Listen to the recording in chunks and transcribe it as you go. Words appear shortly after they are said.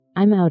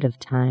I'm out of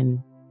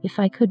time. If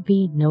I could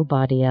be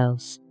nobody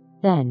else,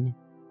 then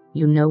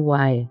you know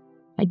why.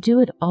 I'd do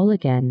it all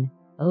again.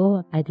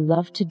 Oh, I'd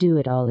love to do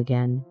it all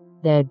again.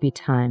 There'd be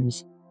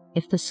times,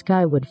 if the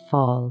sky would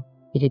fall,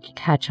 it'd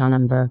catch on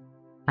umber,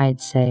 I'd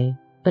say.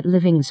 But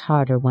living's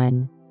harder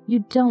when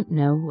you don't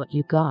know what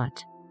you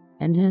got.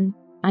 And then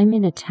I'm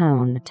in a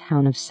town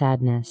of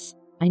sadness.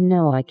 I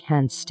know I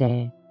can't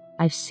stay.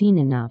 I've seen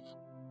enough.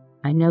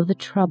 I know the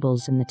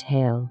troubles in the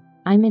tale.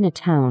 I'm in a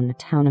town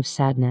of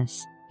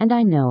sadness, and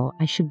I know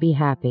I should be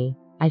happy.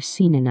 I've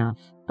seen enough,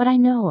 but I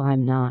know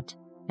I'm not,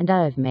 and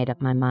I've made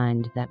up my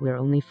mind that we're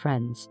only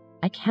friends.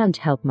 I can't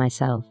help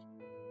myself.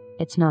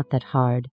 It's not that hard.